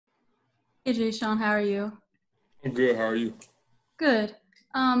Hey Jeshaun, how are you? I'm good. How are you? Good.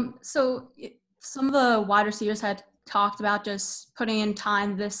 Some of the wide receivers had talked about just putting in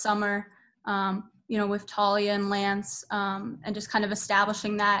time this summer, with Talia and Lance, and just kind of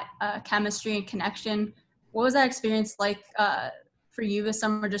establishing that chemistry and connection. What was that experience like for you this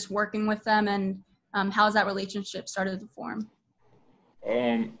summer, just working with them, and how has that relationship started to form?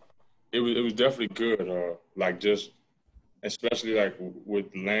 Um, it was definitely good. Like just especially like with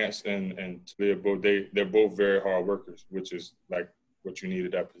Lance and Talia, both they're both very hard workers, which is like what you need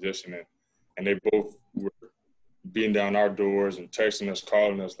at that position. And they both were beating down our doors and texting us,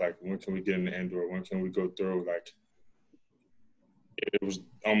 calling us like, when can we get in the indoor? When can we go through? Like it was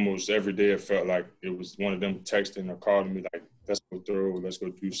almost every day. It felt like it was one of them texting or calling me like, let's go through, let's go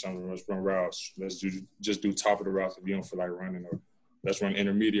do something, let's run routes, let's just do top of the routes if you don't feel like running, or let's run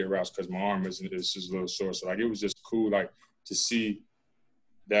intermediate routes because my arm is just a little sore. So like it was just cool like to see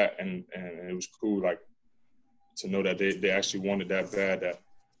that, and it was cool like to know that they actually wanted that bad, that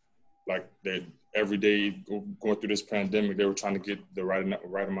like they every day going through this pandemic, they were trying to get the right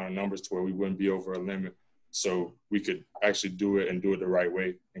amount of numbers to where we wouldn't be over a limit, so we could actually do it and do it the right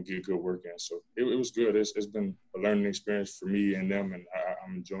way and get good work in. So it was good. It's been a learning experience for me and them, and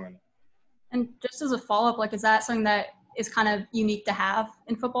I'm enjoying it. And just as a follow up, like, is that something that is kind of unique to have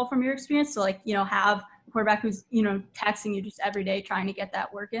in football from your experience? So, like, have a quarterback who's, texting you just every day trying to get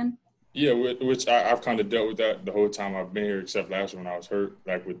that work in? Yeah, which I've kind of dealt with that the whole time I've been here, except last year when I was hurt,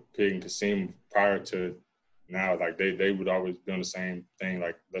 like with Pig and Kasim prior to now, like they would always be on the same thing,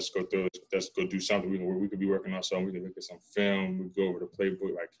 like let's go through, let's go do something. We could be working on something, we can look at some film, we go over the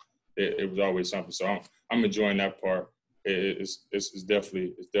playbook, like it was always something. So I'm enjoying that part. It's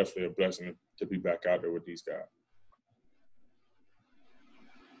definitely a blessing to be back out there with these guys.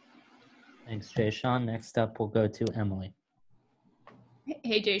 Thanks, Jay Sean. Next up, we'll go to Emily.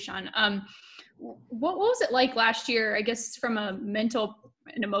 Hey, Jeshaun. What was it like last year, I guess, from a mental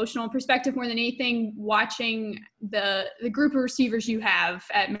and emotional perspective more than anything, watching the group of receivers you have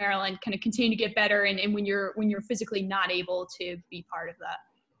at Maryland kind of continue to get better, and when you're physically not able to be part of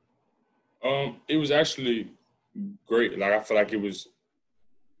that? It was actually great. Like I feel like it was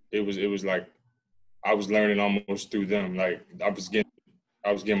like I was learning almost through them. Like I was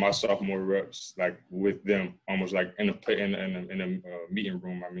getting my sophomore reps like with them, almost like in a meeting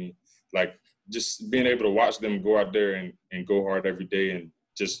room. I mean, like just being able to watch them go out there and go hard every day and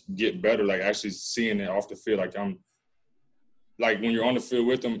just get better. Like actually seeing it off the field. Like I'm like when you're on the field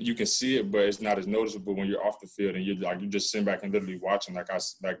with them, you can see it, but it's not as noticeable when you're off the field and you're just sitting back and literally watching. Like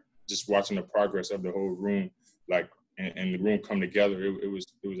just watching the progress of the whole room, like and the room come together. It was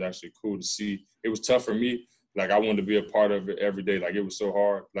actually cool to see. It was tough for me. Like I wanted to be a part of it every day. Like it was so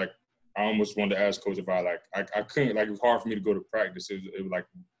hard. Like I almost wanted to ask coach if I couldn't, like it was hard for me to go to practice. It was like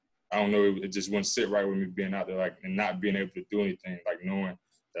I don't know. It just wouldn't sit right with me being out there, like, and not being able to do anything, like knowing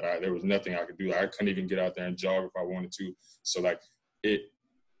that there was nothing I could do. Like, I couldn't even get out there and jog if I wanted to. So like it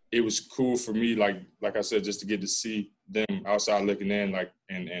it was cool for me, like I said, just to get to see them outside looking in, like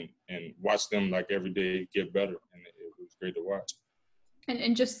and watch them like every day get better, and it was great to watch.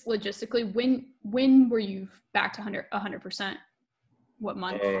 And just logistically, when were you back to 100%? What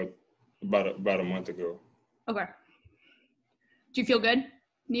month? About a month ago. Okay. Do you feel good,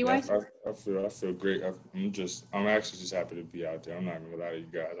 knee Yeah, wise? I feel great. I'm actually just happy to be out there. I'm not gonna lie to you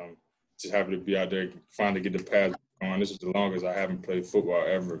guys. I'm just happy to be out there, finally get the pads on. This is the longest I haven't played football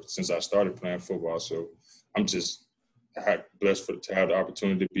ever since I started playing football. So I'm just blessed to have the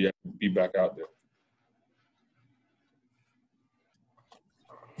opportunity to be back out there.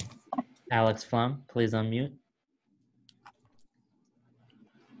 Alex Flum, please unmute.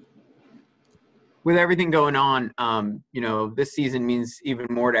 With everything going on, this season means even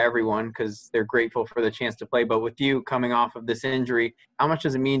more to everyone because they're grateful for the chance to play. But with you coming off of this injury, how much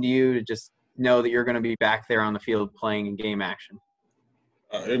does it mean to you to just know that you're going to be back there on the field playing in game action?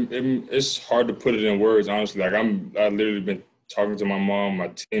 It's hard to put it in words, honestly. Like I literally been talking to my mom, my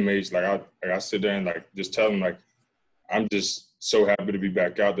teammates. I sit there and like just tell them like I'm just so happy to be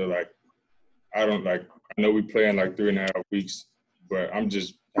back out there. Like I know we play in like 3.5 weeks, but I'm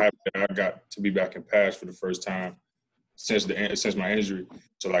just happy that I got to be back in pass for the first time since my injury.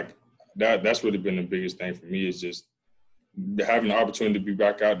 So like that's really been the biggest thing for me, is just having the opportunity to be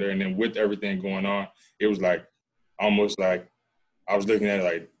back out there. And then with everything going on, it was like almost like I was looking at it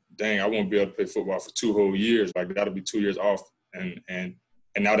like, dang, I won't be able to play football for 2 whole years. Like that'll be 2 years off. And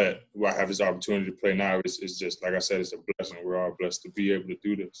now that I have this opportunity to play now, it's just, like I said, it's a blessing. We're all blessed to be able to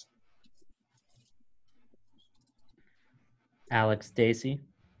do this. Alex Stacy,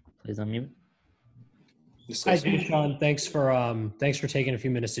 please unmute. Hi, Jeshaun. Thanks for taking a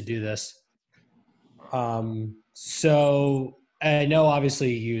few minutes to do this. So I know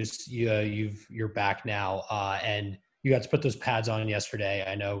obviously you're back now, and you got to put those pads on yesterday.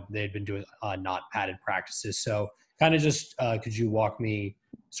 I know they'd been doing not padded practices. So kind of just could you walk me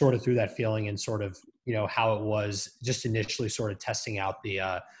sort of through that feeling and sort of how it was just initially sort of testing out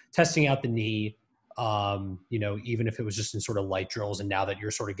the knee, even if it was just in sort of light drills, and now that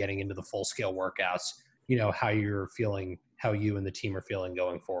you're sort of getting into the full scale workouts, how you're feeling, how you and the team are feeling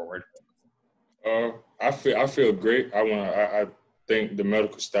going forward. I feel great. I thank the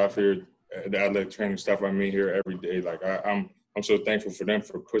medical staff here, the athletic training staff I meet here every day. Like I'm so thankful for them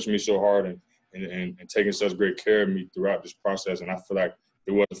for pushing me so hard and taking such great care of me throughout this process. And I feel like if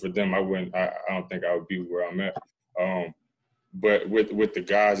it wasn't for them, I don't think I would be where I'm at. But with the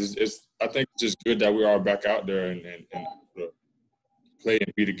guys, I think it's just good that we are back out there and play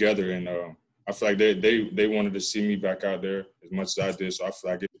and be together. And I feel like they wanted to see me back out there as much as I did. So I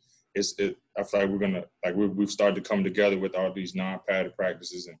feel like I feel like we're gonna we've started to come together with all these non-padded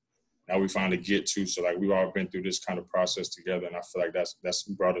practices, and now we finally get to. So like we've all been through this kind of process together, and I feel like that's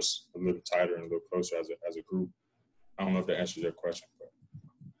brought us a little tighter and a little closer as a group. I don't know if that answers your question. But.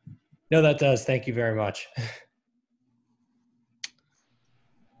 No, that does. Thank you very much.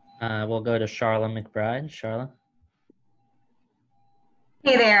 We'll go to Charla McBride. Charla.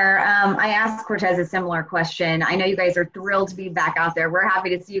 Hey there. I asked Cortez a similar question. I know you guys are thrilled to be back out there. We're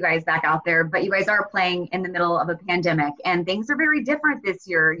happy to see you guys back out there, but you guys are playing in the middle of a pandemic, and things are very different this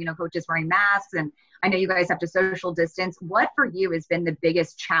year. Coaches wearing masks, and I know you guys have to social distance. What for you has been the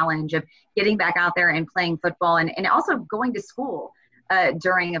biggest challenge of getting back out there and playing football and also going to school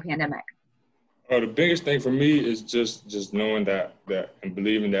during a pandemic? The biggest thing for me is just knowing that and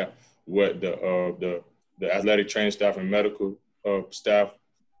believing that what the athletic training staff and medical staff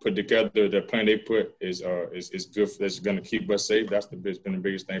put together, the plan they put is good. That's going to keep us safe. That's been the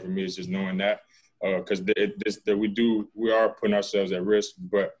biggest thing for me, is just knowing that, because we are putting ourselves at risk,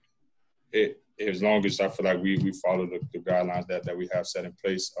 but as long as I feel like we follow the guidelines that we have set in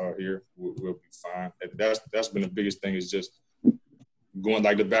place here, we'll be fine. That's been the biggest thing, is just going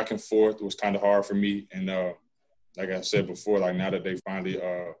like the back and forth was kind of hard for me. And like I said before, like now that they finally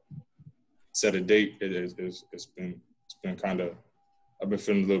set a date, it's been kind of, I've been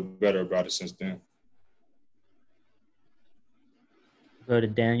feeling a little better about it since then. Go to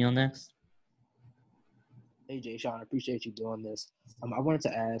Daniel next. Hey, Jeshaun, I appreciate you doing this. I wanted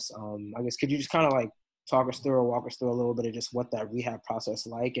to ask, I guess, could you just kind of like walk us through a little bit of just what that rehab process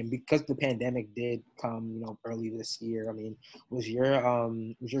like? And because the pandemic did come, early this year, I mean, was your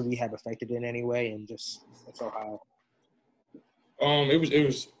rehab affected in any way? And just, if so, how? It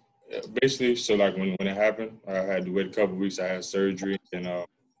was basically, so like when it happened, I had to wait a couple of weeks. I had surgery, and I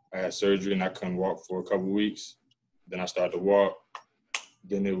couldn't walk for a couple of weeks. Then I started to walk.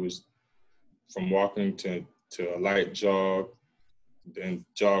 Then it was from walking to a light jog, then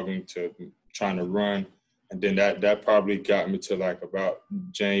jogging to trying to run. And then that probably got me to like about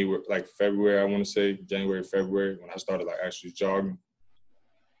February, I want to say, January, February, when I started like actually jogging.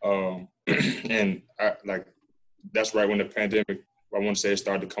 And that's right when the pandemic, I want to say, it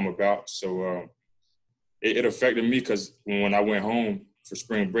started to come about. So it affected me, because when I went home for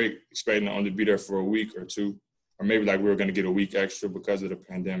spring break, expecting to only be there for a week or two, or maybe like we were going to get a week extra because of the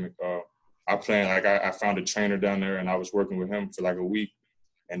pandemic, I found a trainer down there, and I was working with him for like a week.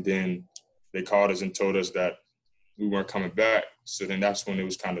 And then they called us and told us that we weren't coming back. So then that's when it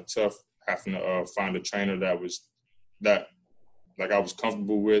was kind of tough having to find a trainer that I was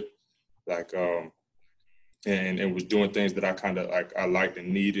comfortable with, and it was doing things that I kind of I liked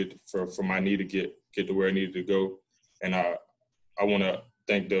and needed for my knee to get to where it needed to go. And I want to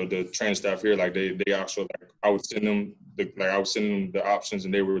thank the training staff here. Like they also, I would send them the options,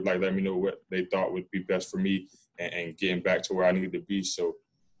 and they would let me know what they thought would be best for me and getting back to where I needed to be. So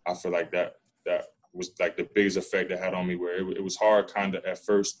I feel like that was like the biggest effect it had on me, where it was hard kind of at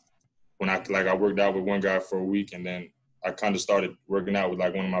first when I worked out with one guy for a week, and then I kind of started working out with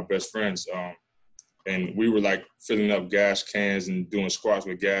like one of my best friends. And we were like filling up gas cans and doing squats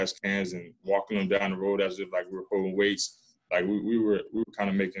with gas cans and walking them down the road as if like we were holding weights. Like we were kind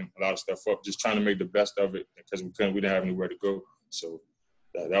of making a lot of stuff up, just trying to make the best of it, because we didn't have anywhere to go. So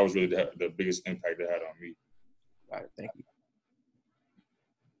that was really the biggest impact it had on me. All right, thank you.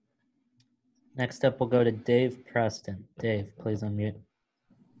 Next up, we'll go to Dave Preston. Dave, please unmute.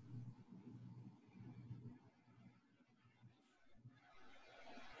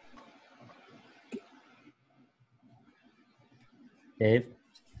 Dave?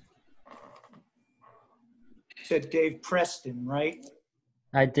 You said Dave Preston, right?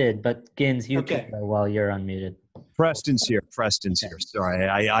 I did, but Gins, you Okay. can go while you're unmuted. Preston's here. Preston's here. Sorry,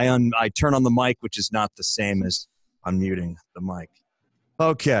 I turn on the mic, which is not the same as unmuting the mic.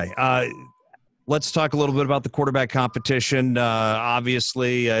 Okay, let's talk a little bit about the quarterback competition.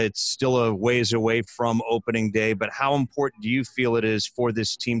 Obviously, it's still a ways away from opening day, but how important do you feel it is for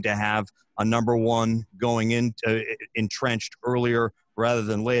this team to have a number one going in entrenched earlier rather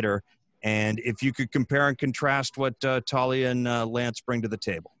than later? And if you could compare and contrast what Talia and Lance bring to the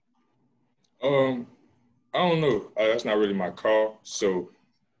table. I don't know. That's not really my call. So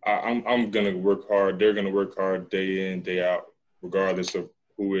I'm gonna work hard. They're gonna work hard day in, day out, regardless of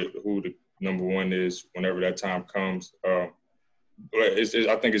who the number one is whenever that time comes. But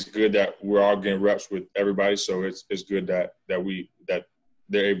I think it's good that we're all getting reps with everybody. So it's good that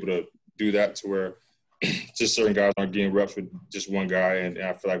they're able to do that to where just certain guys aren't getting reps with just one guy, and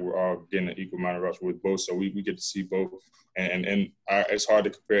I feel like we're all getting an equal amount of reps with both. So we get to see both, and it's hard to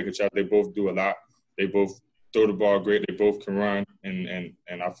compare each other. They both do a lot. They both throw the ball great. They both can run, and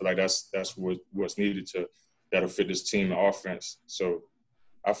I feel like that's what's needed that'll fit this team in offense. So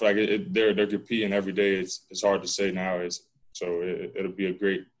I feel like they're competing every day. It's hard to say now. It'll be a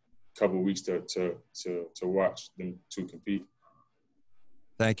great couple of weeks to watch them to compete.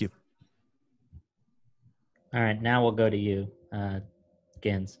 Thank you. All right, now we'll go to you,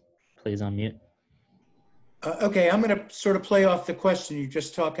 Gins. Please unmute. Okay, I'm going to sort of play off the question you're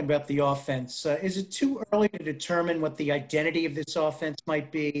just talking about the offense. Is it too early to determine what the identity of this offense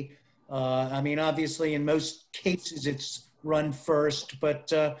might be? I mean, obviously, in most cases, it's run first,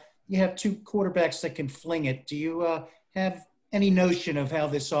 but you have two quarterbacks that can fling it. Do you have any notion of how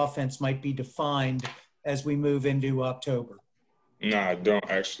this offense might be defined as we move into October? No, I don't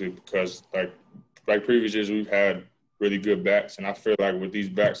actually, because like previous years, we've had really good backs, and I feel like with these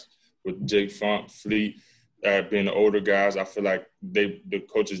backs, with Jake Funk, Fleet, being the older guys, I feel like the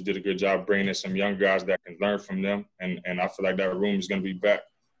coaches did a good job bringing in some young guys that can learn from them, and I feel like that room is going to be back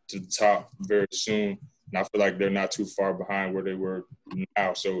to the top very soon. And I feel like they're not too far behind where they were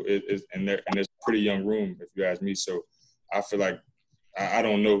now. So it's a pretty young room, if you ask me. So I feel like I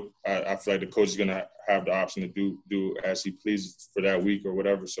don't know. I feel like the coach is going to have the option to do as he pleases for that week or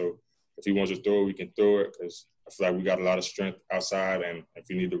whatever. So if he wants to throw it, we can throw it, because I feel like we got a lot of strength outside, and if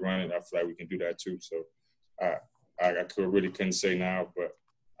we need to run it, I feel like we can do that too. So I really couldn't say now, but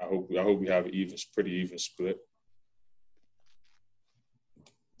I hope we have an pretty even split.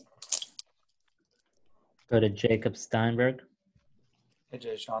 Go to Jacob Steinberg. Hey,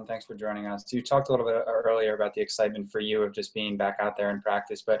 Jeshaun, thanks for joining us. You talked a little bit earlier about the excitement for you of just being back out there in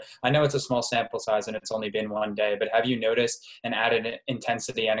practice, but I know it's a small sample size and it's only been one day, but have you noticed an added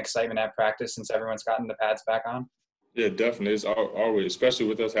intensity and excitement at practice since everyone's gotten the pads back on? Yeah, definitely. It's always, especially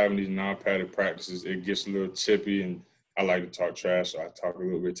with us having these non-padded practices, it gets a little chippy, and I like to talk trash, so I talk a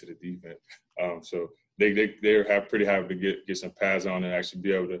little bit to the defense. So they're pretty happy to get some pads on and actually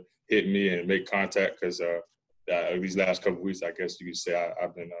be able to hit me and make contact, because these last couple of weeks, I guess you could say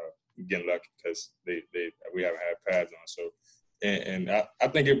I've been getting lucky because we haven't had pads on. So, and I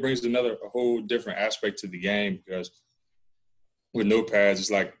think it brings a whole different aspect to the game, because with no pads,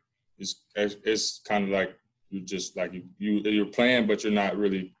 it's like it's kind of like you're playing, but you're not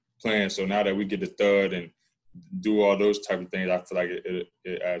really playing. So now that we get the thud and do all those type of things, I feel like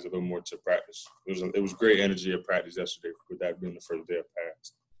it adds a little more to practice. It was great energy at practice yesterday, with that being the first day of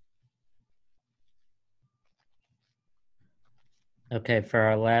pads. Okay, for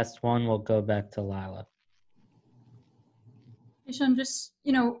our last one, we'll go back to Lila. Jeshaun, just,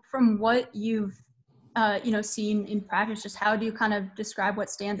 from what you've, seen in practice, just how do you kind of describe what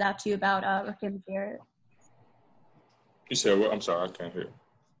stands out to you about Rakim Jarrett? You said what? I'm sorry, I can't hear.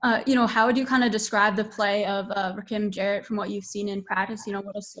 How would you kind of describe the play of Rakim Jarrett from what you've seen in practice?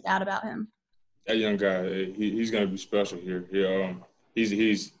 What has stood out about him? That young guy, he's going to be special here.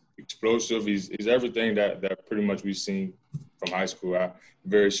 He's explosive. He's everything that pretty much we've seen from high school.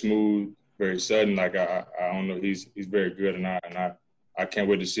 Very smooth, very sudden. Like I don't know, he's very good, and I can't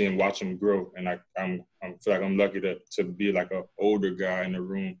wait to see him, watch him grow. And I feel like I'm lucky to be like an older guy in the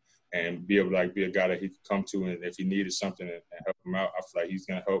room and be able to be a guy that he could come to, and if he needed something and help him out, I feel like he's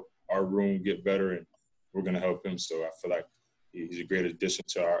gonna help our room get better, and we're gonna help him. So I feel like he's a great addition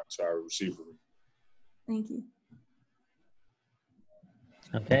to our receiver room. Thank you.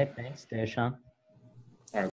 Okay, thanks, Jeshaun.